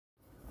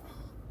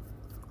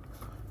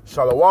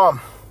Shalom.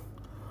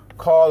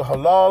 Call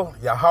Halal,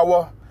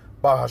 Yahweh,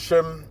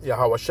 Bahashim,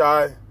 Yahweh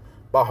Shai,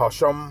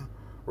 Bahasham,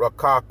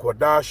 Rakak,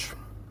 Kwadash.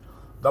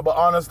 Double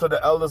honors to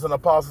the elders and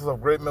apostles of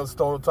Great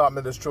Millstone who taught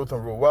me this truth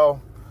and rule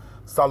well.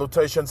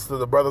 Salutations to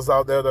the brothers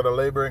out there that are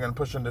laboring and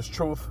pushing this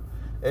truth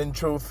and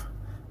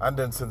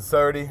in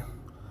sincerity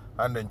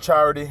and in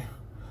charity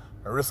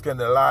and risking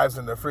their lives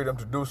and their freedom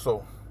to do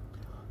so.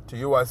 To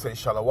you I say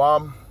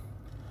Shalom.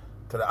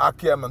 To the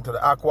Akim and to the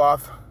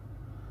Akwath,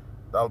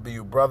 that'll be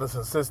you brothers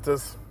and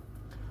sisters.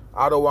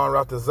 Adawan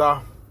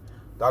Ratazah,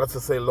 that is to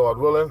say Lord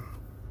willing.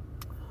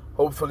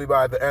 Hopefully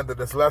by the end of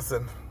this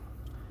lesson,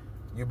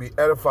 you be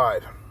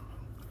edified.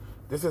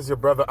 This is your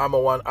brother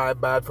Amawan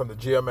Ibad from the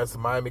GMS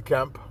Miami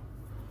camp,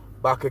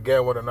 back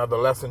again with another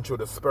lesson through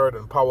the spirit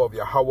and power of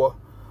Yahweh,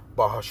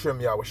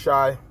 Bahashim Yahweh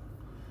Shai,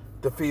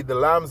 to feed the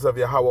lambs of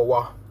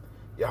Yahweh,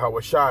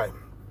 Yahweh Shai,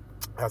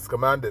 as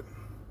commanded.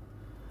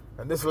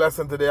 And this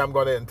lesson today I'm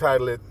going to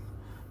entitle it,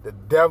 The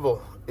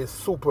Devil is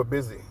Super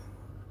Busy.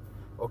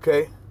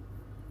 Okay?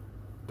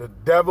 The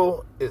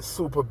devil is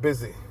super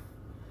busy.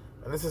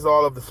 And this is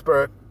all of the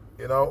spirit,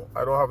 you know.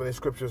 I don't have any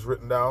scriptures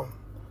written down.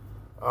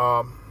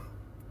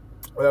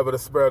 Whatever the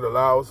spirit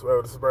allows,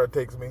 wherever the spirit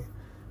takes me,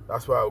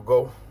 that's where I'll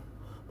go.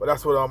 But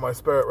that's what's on my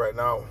spirit right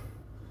now.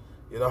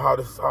 You know how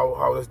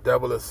this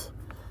devil is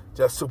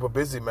just super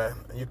busy, man.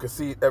 And you can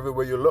see it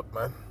everywhere you look,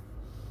 man.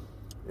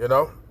 You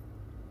know?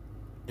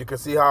 You can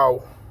see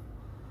how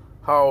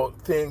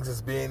things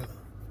is being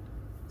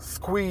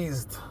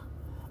squeezed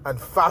and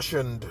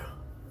fashioned,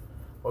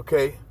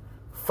 okay?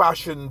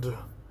 Fashioned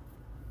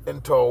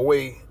into a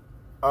way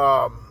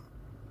to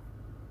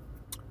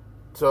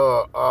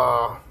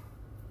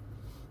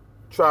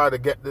try to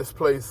get this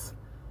place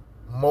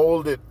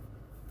molded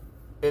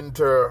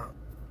into,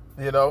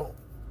 you know,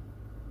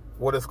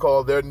 what is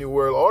called their New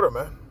World Order,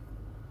 man.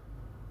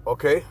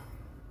 Okay?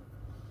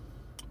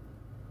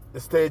 The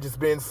stage is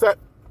being set,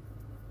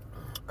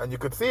 and you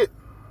could see it.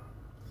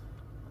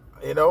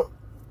 You know?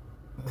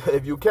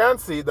 If you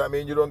can't see it, that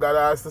means you don't got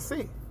eyes to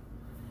see.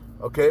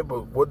 Okay?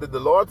 But what did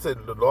the Lord say?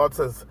 The Lord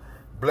says,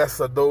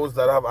 blessed are those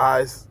that have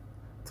eyes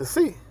to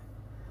see.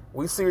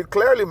 We see it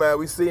clearly, man.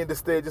 We see the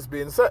stage is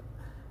being set.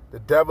 The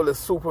devil is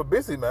super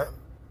busy, man.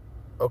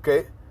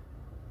 Okay?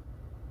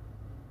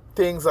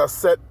 Things are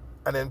set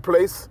and in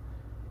place.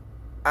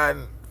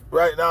 And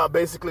right now,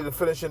 basically, the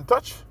finishing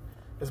touch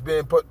is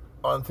being put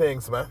on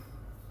things, man.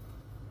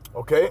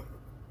 Okay?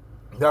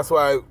 That's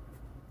why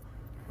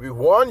we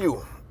warn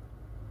you.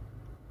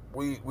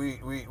 We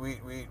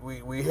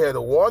here to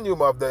warn you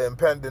of the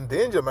impending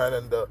danger, man,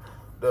 and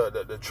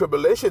the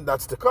tribulation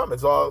that's to come.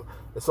 It's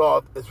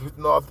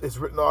written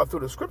all through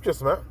the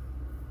scriptures, man.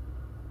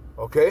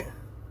 Okay?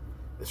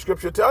 The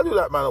scripture tells you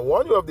that, man. I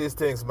warn you of these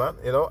things, man.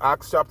 You know,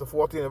 Acts chapter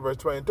 14 and verse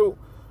 22,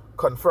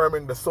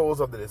 confirming the souls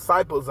of the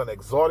disciples and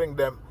exhorting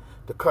them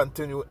to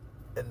continue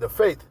in the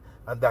faith,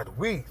 and that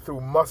we,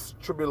 through much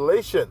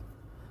tribulation,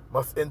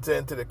 must enter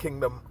into the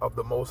kingdom of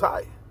the Most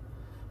High.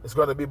 It's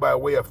going to be by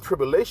way of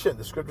tribulation.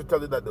 The scripture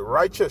tells you that the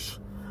righteous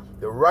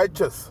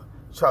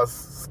shall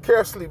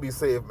scarcely be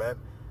saved, man.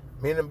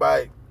 Meaning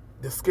by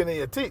the skin of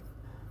your teeth.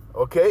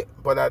 Okay?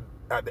 But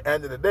at the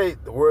end of the day,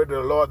 the word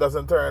of the Lord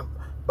doesn't turn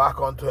back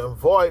onto him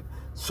void.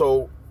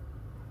 So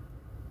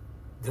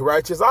the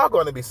righteous are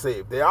going to be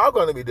saved. They are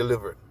going to be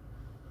delivered.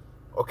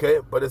 Okay?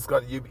 But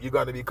you're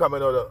going to be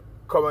coming out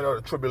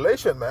of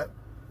tribulation, man.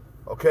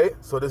 Okay?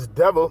 So this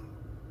devil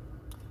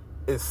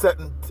is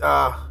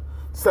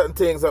setting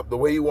things up the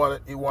way he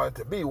want it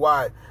to be.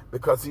 Why?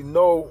 Because he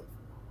know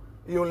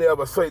he only have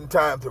a certain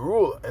time to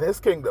rule in his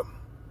kingdom.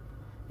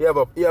 He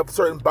have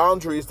certain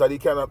boundaries that he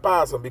cannot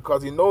pass, and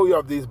because he know you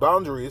have these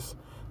boundaries,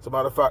 as a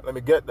matter of fact, let me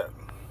get that.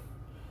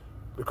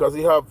 Because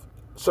he have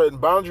certain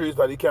boundaries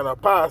that he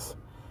cannot pass,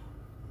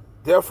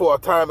 therefore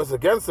time is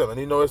against him, and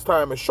he know his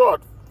time is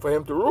short for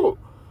him to rule.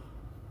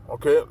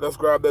 Okay, let's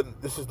grab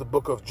that. This is the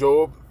book of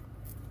Job.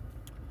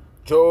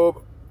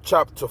 Job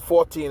chapter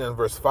 14 and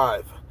verse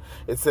 5.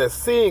 It says,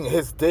 seeing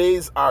his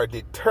days are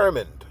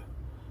determined.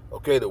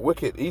 Okay, the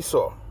wicked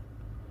Esau.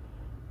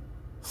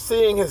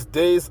 Seeing his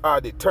days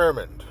are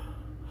determined.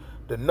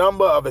 The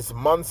number of his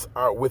months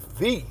are with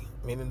thee,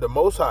 meaning the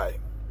Most High.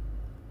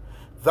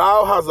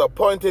 Thou hast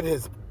appointed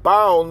his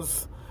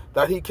bounds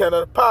that he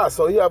cannot pass.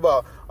 So he have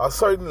a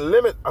certain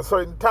limit, a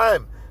certain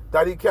time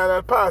that he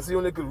cannot pass. He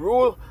only could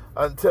rule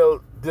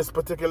until this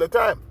particular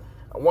time.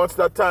 And once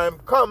that time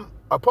come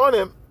upon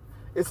him,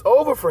 it's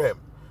over for him.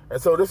 And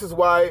so this is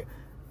why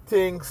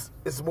things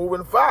is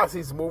moving fast.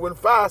 He's moving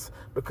fast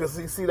because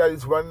he see that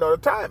he's running out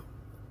of time.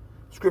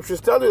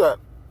 Scriptures tell you that.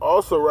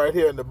 Also right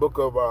here in the book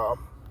of,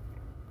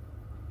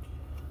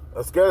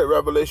 let's get it,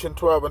 Revelation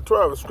 12 and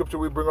 12, a scripture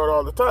we bring out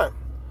all the time.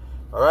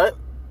 All right?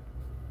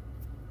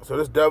 So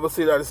this devil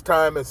see that his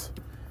time is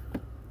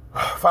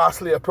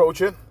fastly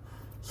approaching.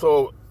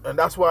 So, and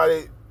that's why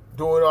they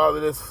doing all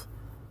of this,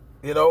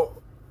 you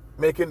know,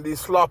 making these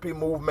sloppy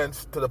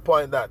movements to the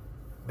point that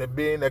they're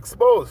being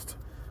exposed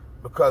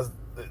because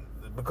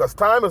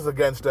time is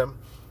against them.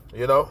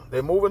 You know,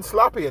 they're moving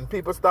sloppy and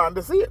people starting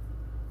to see it,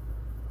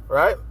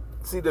 right?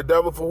 see the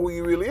devil for who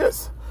he really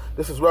is.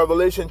 This is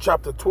Revelation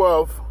chapter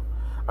 12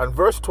 and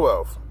verse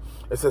 12.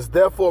 It says,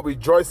 therefore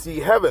rejoice ye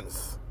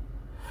heavens,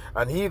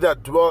 and he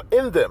that dwell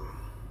in them.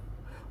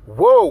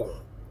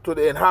 Woe to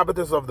the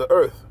inhabitants of the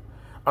earth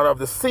and of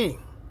the sea,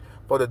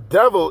 for the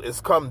devil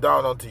is come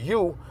down unto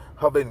you,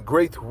 having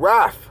great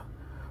wrath,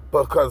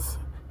 because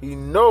he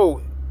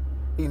knoweth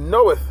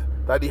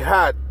that he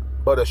had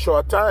but a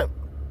short time.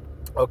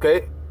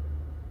 Okay?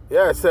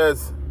 Yeah, it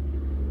says,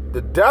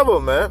 the devil,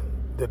 man,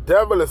 the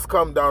devil is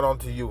come down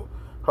unto you,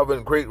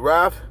 having great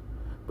wrath,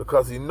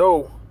 because he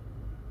knoweth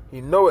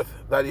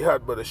that he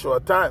had but a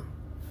short time.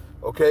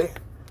 Okay?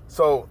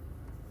 So,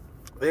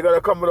 they're going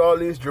to come with all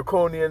these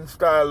draconian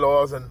style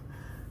laws and,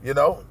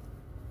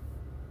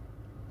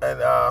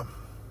 and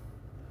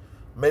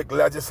make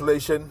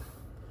legislation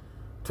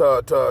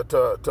to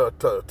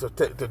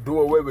do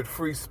away with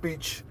free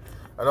speech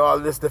and all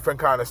this different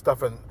kind of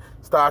stuff and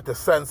start to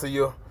censor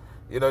you.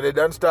 They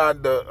done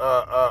start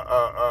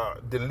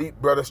the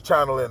delete brothers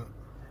channel and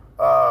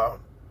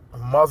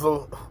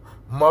muzzle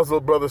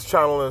brothers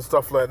channel and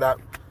stuff like that.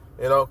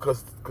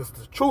 Because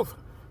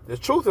the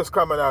truth is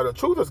coming out and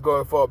truth is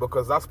going forward,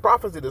 because that's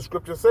prophecy. The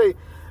scriptures say,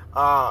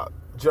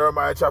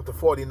 Jeremiah chapter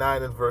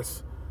 49 and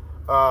verse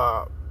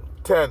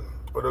 10,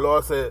 where the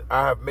Lord said,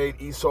 I have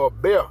made Esau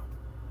bare,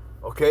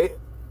 okay,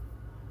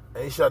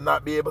 and he shall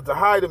not be able to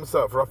hide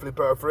himself, roughly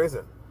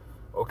paraphrasing,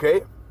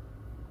 okay.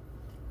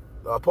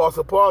 The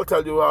Apostle Paul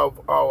tell you how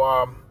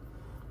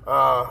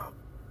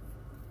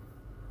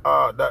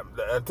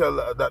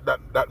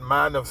that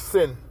man of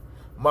sin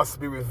must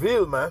be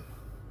revealed, man.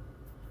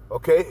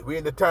 Okay, we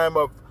in the time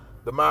of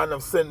the man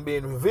of sin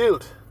being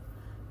revealed,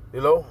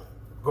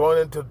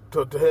 going into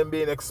to him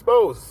being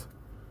exposed.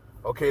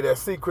 Okay, their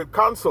secret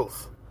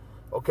counsels.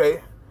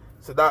 Okay,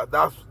 so that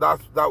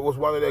was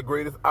one of their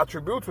greatest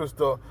attributes, was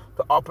to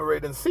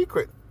operate in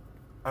secret,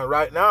 and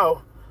right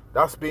now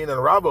that's being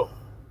unraveled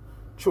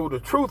through the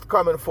truth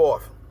coming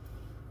forth.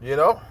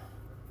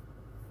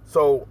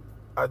 So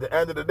at the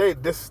end of the day,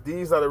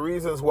 these are the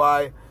reasons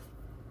why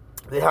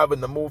they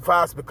having to move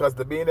fast, because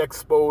they're being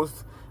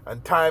exposed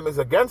and time is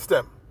against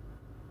them.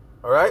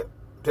 All right,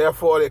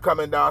 therefore they're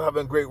coming down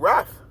having great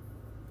wrath.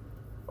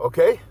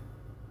 Okay,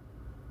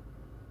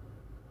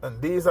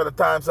 and these are the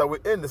times that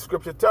we're in. The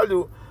scripture tell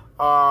you,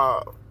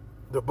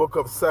 the book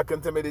of 2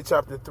 Timothy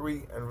chapter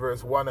 3 and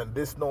verse 1, and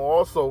this know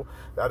also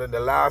that in the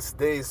last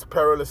days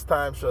perilous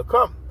times shall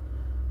come.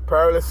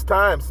 Perilous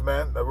times,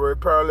 man. The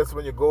word perilous,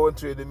 when you go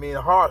into it, it means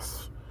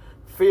harsh,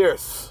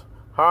 fierce,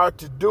 hard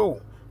to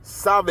do,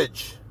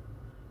 savage.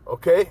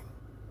 Okay,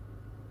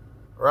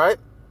 right?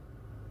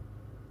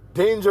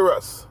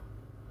 Dangerous.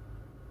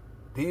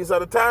 These are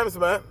the times,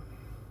 man.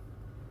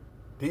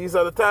 These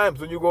are the times.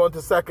 When you go into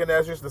 2nd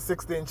Ezra, the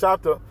 16th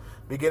chapter,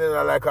 beginning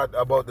at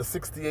about the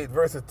 68th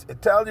verse,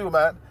 it tells you,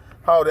 man,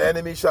 how the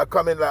enemy shall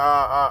come in,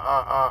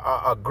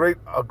 a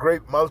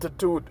great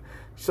multitude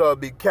shall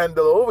be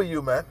kindled over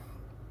you, man.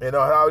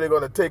 How they're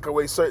going to take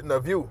away certain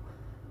of you,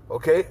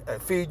 okay,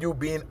 and feed you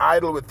being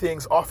idle with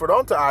things offered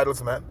unto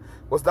idols, man.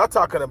 What's that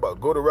talking about?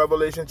 Go to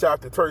Revelation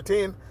chapter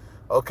 13,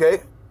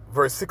 okay,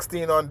 verse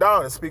 16 on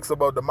down. It speaks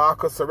about the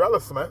Marcus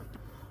Aurelius, man.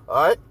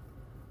 All right?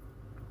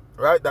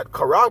 Right? That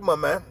charagma,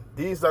 man.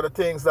 These are the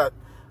things that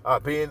are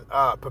being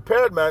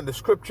prepared, man. The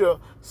scripture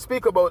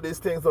speak about these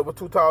things over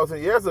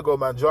 2,000 years ago,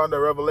 man. John the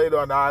Revelator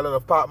on the island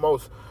of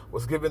Patmos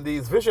was given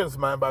these visions,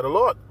 man, by the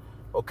Lord.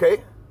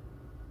 Okay?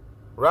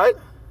 Right?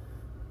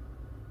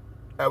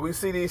 And we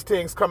see these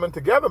things coming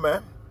together,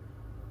 man.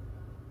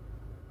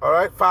 All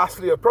right?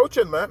 Fastly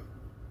approaching, man.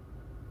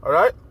 All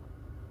right?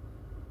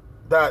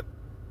 That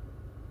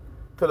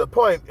to the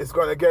point it's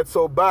going to get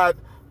so bad,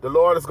 the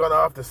Lord is going to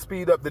have to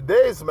speed up the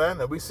days, man.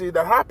 And we see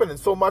that happening.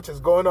 So much is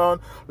going on.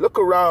 Look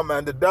around,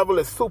 man. The devil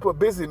is super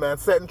busy, man,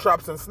 setting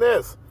traps and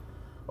snares.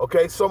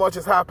 Okay? So much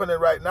is happening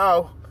right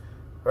now,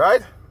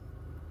 right?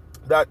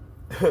 That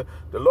the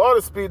Lord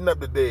is speeding up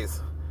the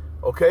days.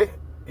 Okay?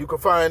 You can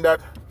find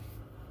that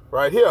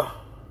right here.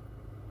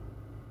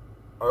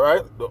 All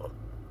right?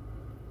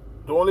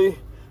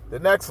 The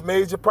next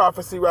major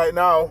prophecy right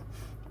now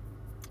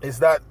is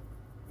that,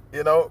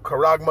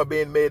 charagma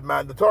being made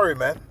mandatory,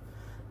 man.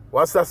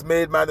 Once that's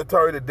made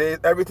mandatory,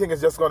 everything is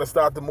just going to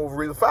start to move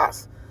real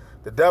fast.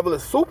 The devil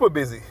is super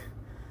busy,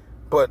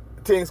 but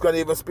things going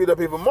to even speed up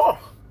even more.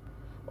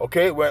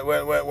 Okay, when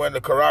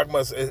the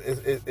charagma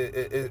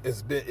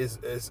is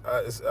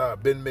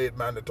been made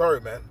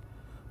mandatory, man.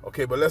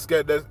 Okay, but let's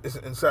get that. It's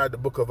inside the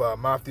book of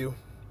Matthew.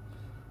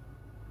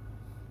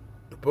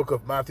 The book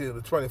of Matthew,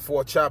 the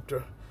 24th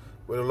chapter,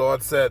 where the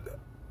Lord said,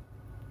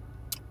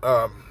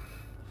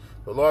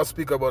 the Lord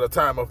speak about a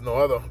time of no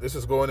other. This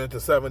is going into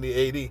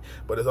 70 AD,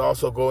 but it's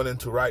also going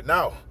into right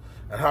now.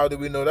 And how do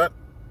we know that?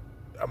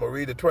 I'm going to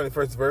read the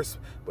 21st verse,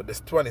 but this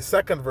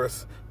 22nd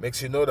verse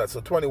makes you know that.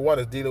 So 21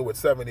 is dealing with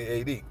 70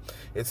 AD.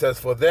 It says,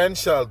 for then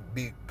shall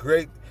be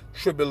great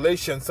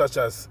tribulation, such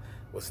as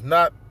was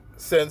not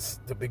since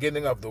the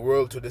beginning of the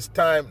world to this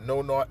time,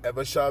 no, nor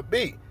ever shall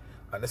be.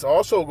 And it's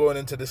also going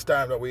into this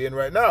time that we're in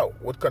right now.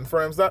 What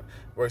confirms that?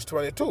 Verse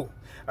 22.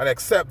 And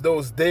except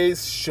those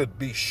days should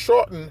be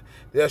shortened,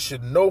 there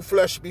should no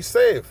flesh be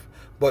saved.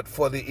 But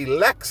for the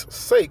elect's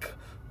sake,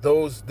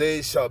 those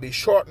days shall be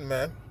shortened,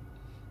 man.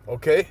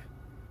 Okay?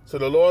 So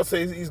the Lord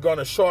says he's going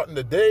to shorten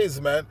the days,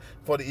 man,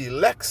 for the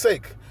elect's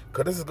sake.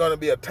 Because this is going to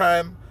be a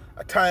time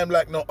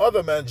like no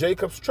other, man.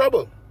 Jacob's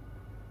trouble.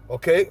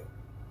 Okay?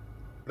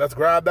 Let's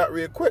grab that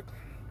real quick.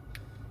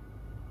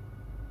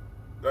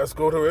 Let's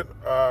go to it.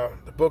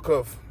 The book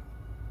of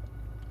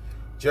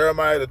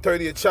Jeremiah, the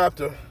 30th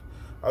chapter.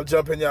 I'll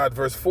jump in here at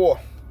verse 4.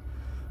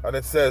 And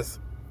it says,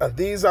 and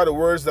these are the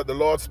words that the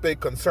Lord spake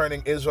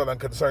concerning Israel and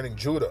concerning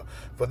Judah.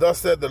 For thus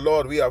said the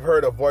Lord, we have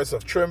heard a voice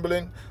of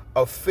trembling,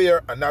 of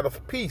fear, and not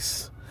of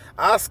peace.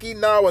 Ask ye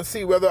now and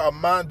see whether a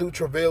man do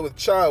travail with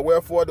child.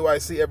 Wherefore do I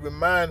see every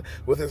man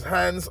with his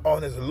hands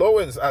on his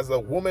loins as a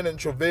woman in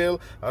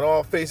travail, and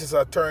all faces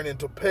are turned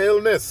into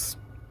paleness.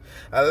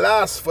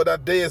 Alas, for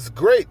that day is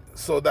great,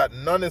 so that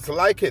none is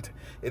like it.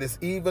 It is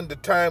even the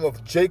time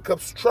of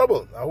Jacob's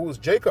trouble. Now, who is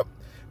Jacob?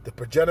 The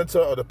progenitor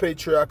or the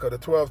patriarch of the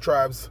 12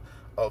 tribes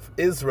of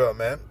Israel,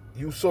 man.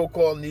 You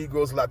so-called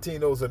Negroes,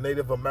 Latinos, and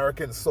Native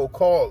Americans,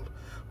 so-called,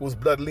 whose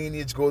blood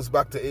lineage goes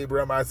back to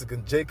Abraham, Isaac,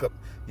 and Jacob.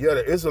 You're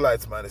the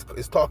Israelites, man.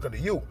 It's talking to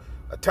you.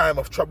 A time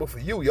of trouble for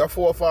you. Your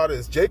forefather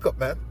is Jacob,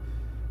 man.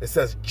 It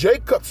says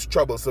Jacob's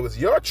trouble, so it's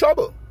your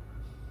trouble.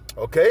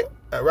 Okay?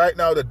 And right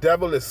now the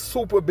devil is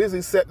super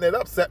busy setting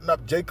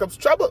up Jacob's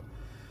trouble.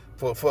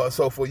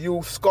 So for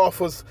you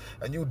scoffers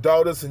and you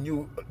doubters and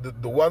you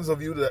the ones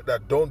of you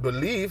that don't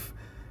believe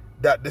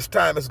that this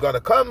time is going to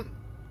come,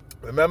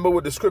 remember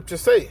what the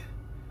scriptures say.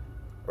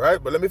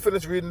 Right? But let me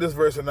finish reading this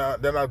verse and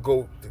then I'll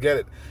go to get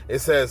it. It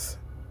says,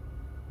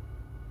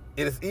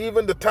 it is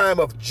even the time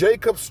of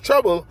Jacob's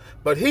trouble,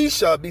 but he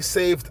shall be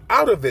saved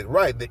out of it.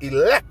 Right? The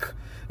elect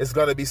is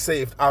going to be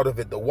saved out of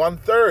it. The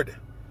 1/3.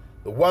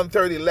 The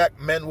 1/3 elect,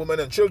 men,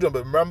 women, and children.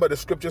 But remember, the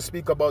scriptures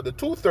speak about the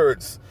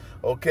 2/3.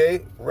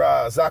 Okay?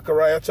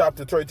 Zechariah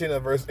chapter 13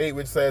 and verse 8,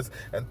 which says,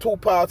 and 2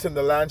 parts in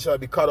the land shall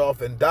be cut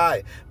off and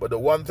die, but the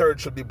 1/3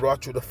 should be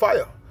brought through the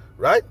fire.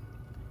 Right?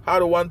 How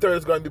the 1/3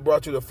 is going to be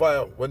brought through the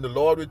fire? When the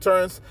Lord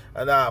returns,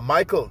 and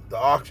Michael, the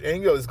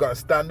archangel, is going to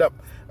stand up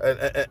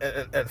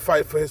and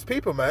fight for his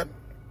people, man.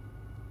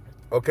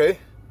 Okay?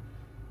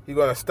 He's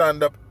going to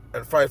stand up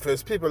and fight for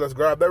his people. Let's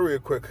grab that real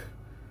quick.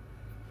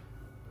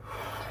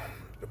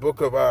 The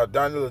book of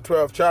Daniel, the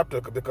 12th chapter,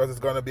 because it's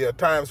going to be a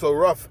time so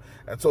rough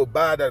and so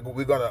bad that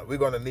we're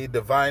gonna need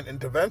divine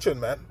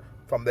intervention, man,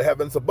 from the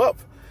heavens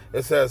above.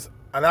 It says,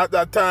 and at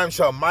that time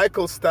shall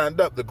Michael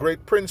stand up, the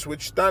great prince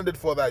which standeth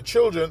for thy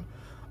children,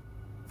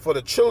 for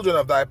the children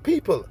of thy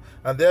people,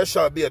 and there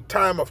shall be a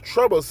time of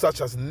trouble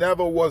such as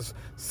never was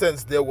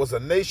since there was a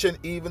nation,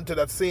 even to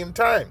that same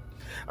time.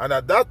 And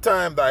at that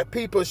time thy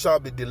people shall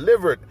be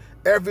delivered,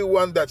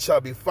 everyone that shall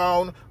be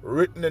found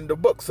written in the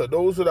book. So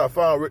those who are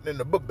found written in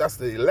the book, that's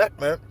the elect,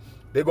 man.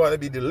 They're going to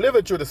be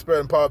delivered through the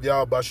spirit and power of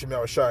Yahweh Bashim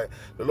Yahushai.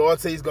 The Lord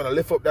says he's going to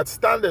lift up that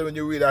standard when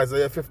you read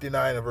Isaiah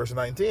 59 and verse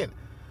 19.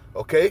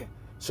 Okay?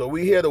 So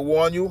we here to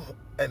warn you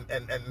and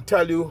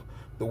tell you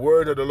the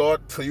word of the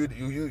Lord so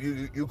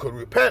you could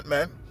repent,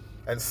 man,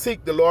 and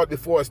seek the Lord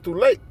before it's too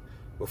late,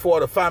 before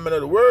the famine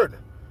of the word.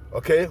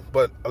 Okay?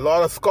 But a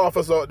lot of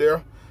scoffers out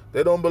there,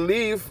 they don't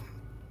believe.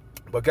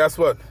 But guess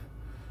what?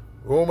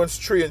 Romans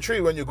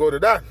 3:3, when you go to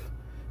that,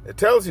 it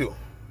tells you,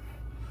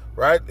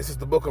 right? This is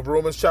the book of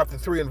Romans chapter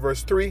 3 and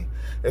verse 3.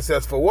 It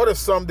says, for what if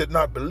some did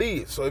not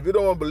believe? So if you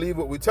don't want to believe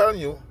what we're telling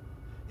you,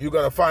 you're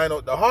going to find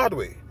out the hard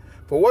way.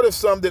 For what if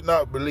some did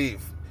not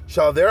believe?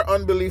 Shall their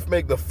unbelief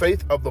make the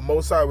faith of the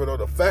Most High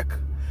without effect?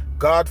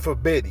 God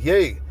forbid.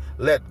 Yea,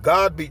 let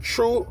God be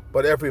true,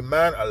 but every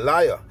man a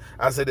liar.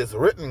 As it is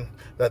written,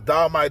 that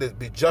thou mightest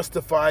be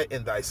justified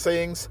in thy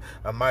sayings,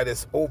 and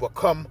mightest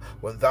overcome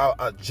when thou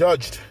art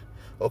judged.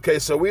 Okay,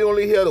 so we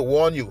only here to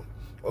warn you.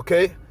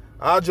 Okay?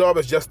 Our job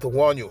is just to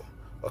warn you.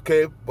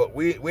 Okay? But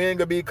we ain't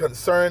gonna be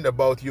concerned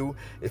about you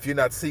if you're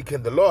not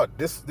seeking the Lord.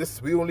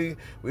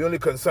 We only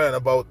concerned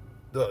about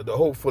the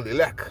hopeful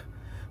elect.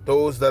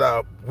 Those that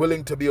are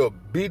willing to be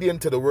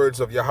obedient to the words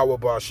of Yahweh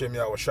Ba'ashem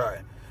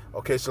Yahushai.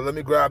 Okay, so let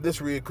me grab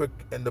this real quick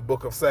in the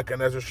book of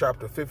 2nd Ezra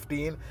chapter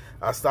 15.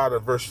 I start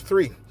at verse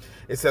 3.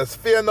 It says,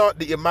 fear not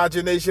the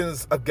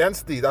imaginations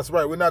against thee. That's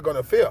right, we're not going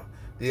to fear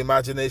the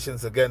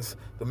imaginations against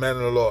the men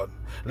of the Lord.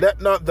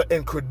 Let not the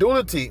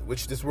incredulity,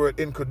 which this word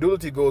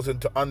incredulity goes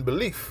into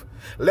unbelief.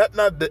 Let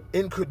not the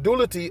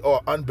incredulity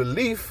or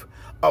unbelief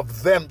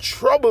of them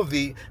trouble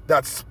thee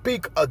that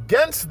speak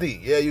against thee.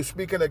 Yeah, you're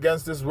speaking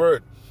against this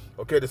word.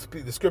 Okay,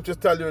 the scriptures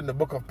tell you in the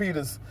book of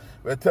Peter,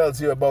 where it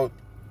tells you about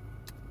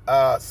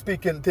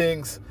speaking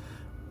things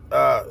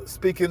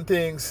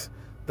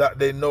that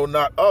they know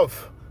not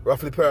of.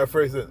 Roughly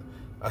paraphrasing,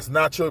 as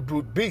natural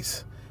brute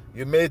beasts.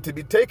 You're made to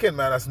be taken,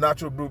 man, as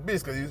natural brute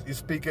beasts, because you're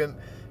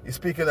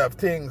speaking of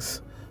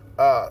things,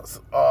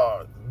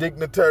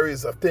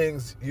 dignitaries of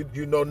things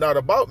you know not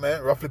about,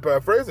 man. Roughly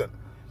paraphrasing.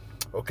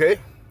 Okay?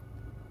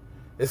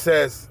 It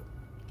says,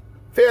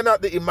 fear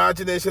not the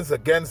imaginations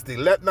against thee.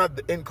 Let not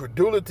the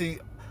incredulity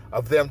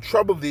of them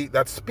trouble thee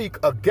that speak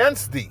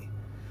against thee.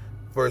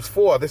 Verse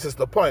 4, this is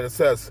the point. It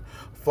says,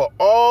 for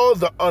all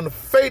the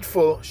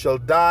unfaithful shall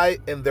die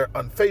in their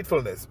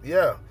unfaithfulness.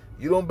 Yeah,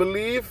 you don't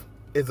believe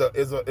is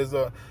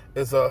a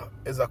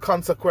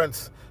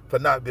consequence for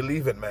not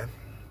believing, man.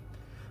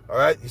 All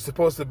right, you're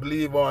supposed to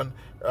believe on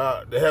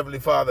the Heavenly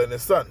Father and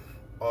His Son,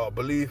 or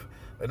believe,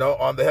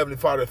 on the Heavenly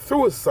Father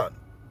through His Son.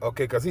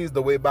 Okay, because He's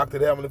the way back to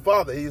the Heavenly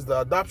Father. He's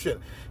the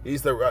adoption.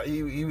 He's the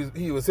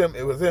he was Him.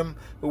 It was Him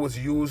who was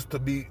used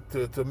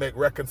to make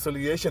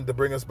reconciliation, to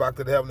bring us back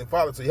to the Heavenly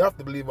Father. So you have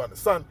to believe on the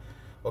Son.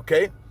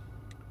 Okay.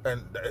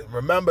 And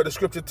remember, the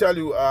scripture tell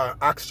you,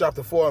 Acts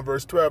chapter 4 and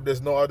verse 12,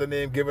 there's no other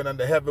name given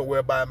under heaven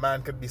whereby a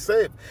man can be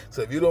saved.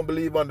 So if you don't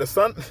believe on the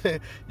Son,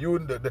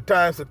 the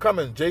times are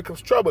coming,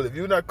 Jacob's trouble. If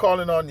you're not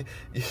calling on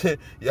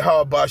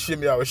Yahweh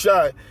Bashim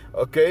Yahushai,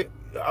 okay,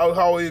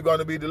 how are you going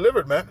to be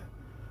delivered, man?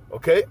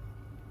 Okay?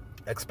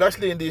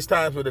 Especially in these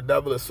times where the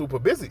devil is super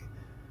busy.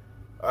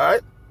 All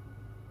right?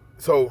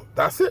 So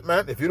that's it,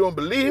 man. If you don't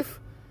believe,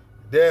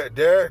 hey,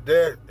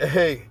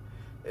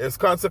 there's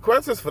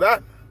consequences for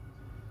that.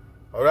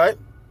 All right?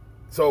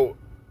 So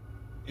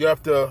you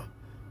have to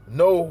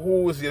know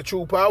who is your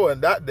true power in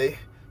that day.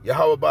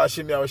 Yahweh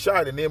Bashim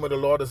Yahushai, the name of the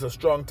Lord is a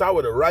strong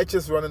tower. The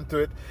righteous run into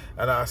it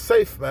and are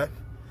safe, man.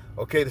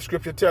 Okay, the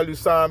scripture tell you,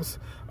 Psalms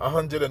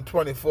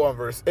 124 and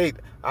verse 8,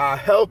 our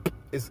help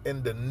is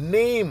in the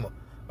name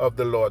of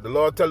the Lord. The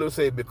Lord tell you,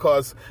 say,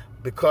 because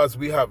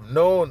he have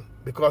known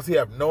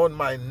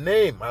my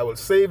name, I will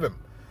save him.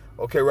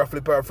 Okay, roughly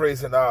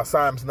paraphrasing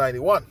Psalms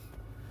 91.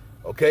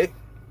 Okay,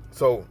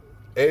 so,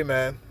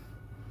 amen.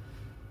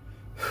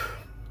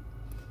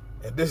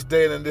 In this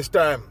day and in this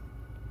time,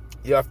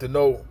 you have to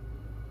know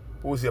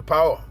who's your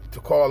power to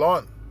call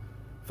on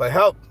for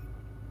help,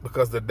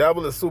 because the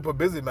devil is super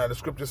busy, man. The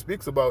scripture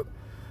speaks about,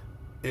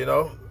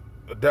 the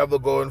devil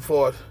going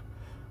forth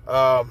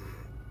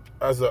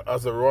as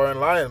a roaring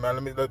lion,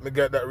 man. Let me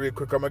get that real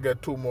quick. I'm gonna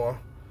get two more,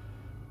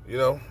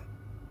 and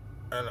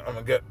I'm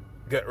gonna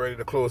get ready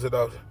to close it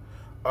out.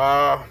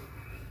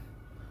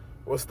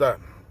 What's that?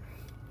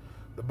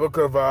 The book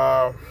of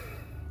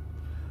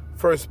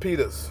 1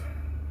 Peter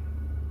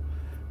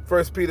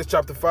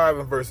chapter 5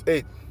 and verse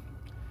 8.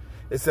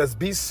 It says,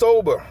 be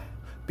sober,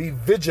 be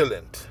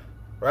vigilant.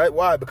 Right?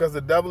 Why? Because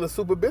the devil is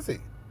super busy.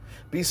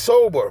 Be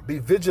sober, be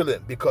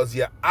vigilant, because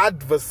your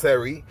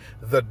adversary,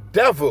 the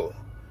devil,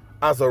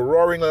 as a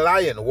roaring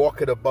lion,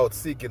 walketh about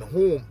seeking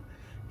whom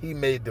he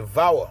may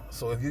devour.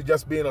 So if you're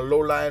just being a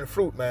low-lying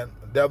fruit, man,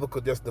 the devil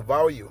could just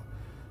devour you.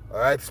 All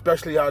right?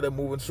 Especially how they're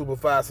moving super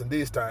fast in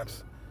these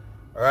times.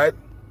 All right?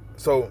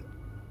 So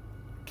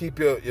keep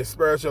your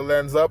spiritual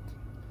lens up.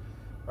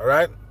 All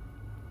right?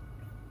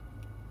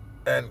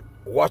 And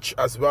watch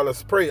as well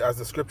as pray, as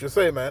the scriptures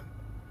say, man.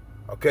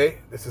 Okay?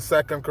 This is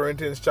 2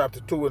 Corinthians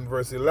chapter 2 and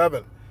verse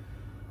 11.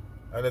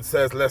 And it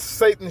says, lest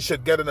Satan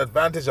should get an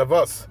advantage of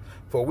us,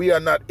 for we are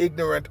not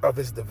ignorant of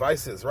his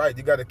devices. Right?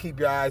 You got to keep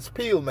your eyes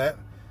peeled, man.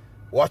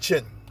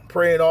 Watching,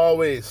 praying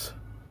always.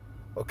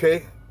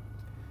 Okay?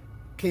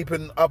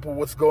 Keeping up with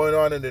what's going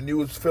on in the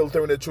news,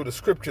 filtering it through the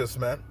scriptures,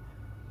 man.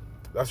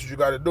 That's what you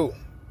got to do.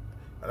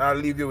 And I'll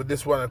leave you with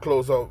this one and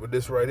close out with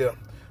this right here.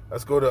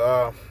 Let's go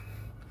to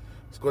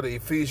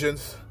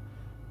Ephesians,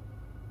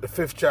 the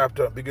 5th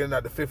chapter, beginning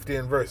at the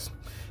 15th verse.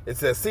 It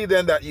says, see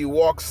then that you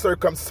walk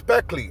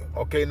circumspectly,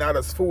 okay, not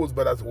as fools,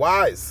 but as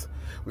wise,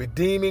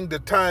 redeeming the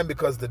time,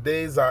 because the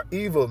days are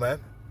evil, man.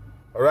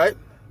 All right?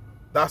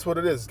 That's what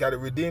it is. Got to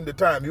redeem the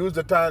time. Use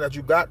the time that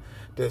you got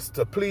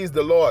to please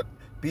the Lord,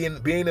 being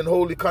in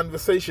holy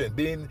conversation,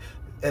 being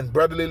in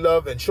brotherly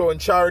love and showing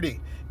charity,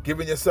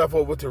 giving yourself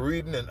over to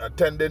reading and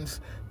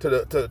attendance to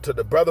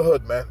the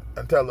brotherhood, man,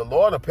 until the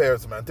Lord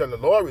appears, man, until the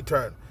Lord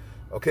return.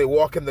 Okay,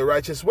 walk in the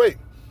righteous way,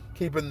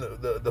 keeping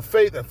the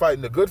faith and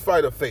fighting the good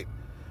fight of faith.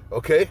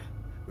 Okay,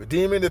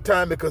 redeeming the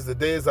time, because the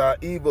days are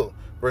evil.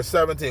 Verse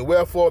 17,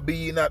 wherefore be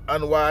ye not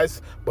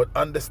unwise, but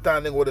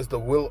understanding what is the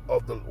will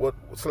of the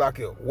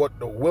what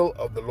the will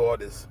of the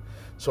Lord is.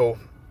 So,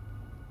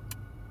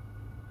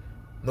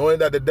 knowing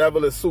that the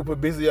devil is super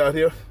busy out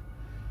here,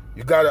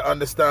 you got to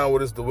understand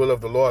what is the will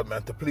of the Lord,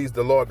 man, to please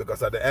the Lord,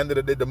 because at the end of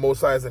the day, the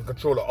Most High is in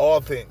control of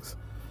all things.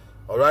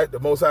 All right? The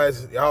Most High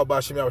is, Yahweh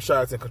Bashim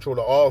Yahushai, is in control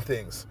of all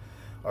things.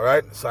 All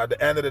right? So at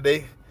the end of the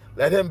day,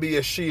 let him be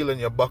your shield and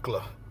your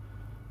buckler.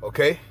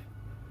 Okay?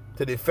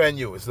 To defend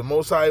you. It's the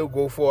Most High who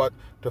go forward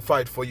to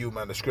fight for you,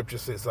 man. The scripture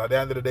says. So at the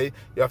end of the day,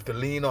 you have to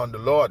lean on the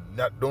Lord.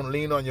 Don't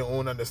lean on your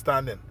own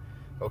understanding.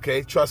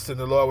 Okay? Trust in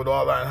the Lord with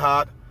all thine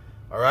heart.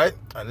 All right?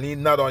 And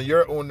lean not on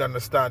your own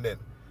understanding.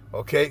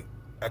 Okay?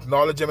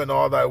 Acknowledge him in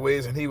all thy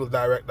ways, and he will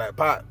direct thy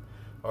path.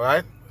 All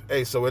right?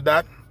 Hey, so with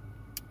that,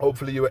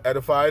 hopefully you were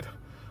edified.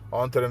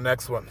 On to the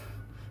next one.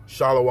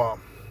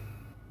 Shalom.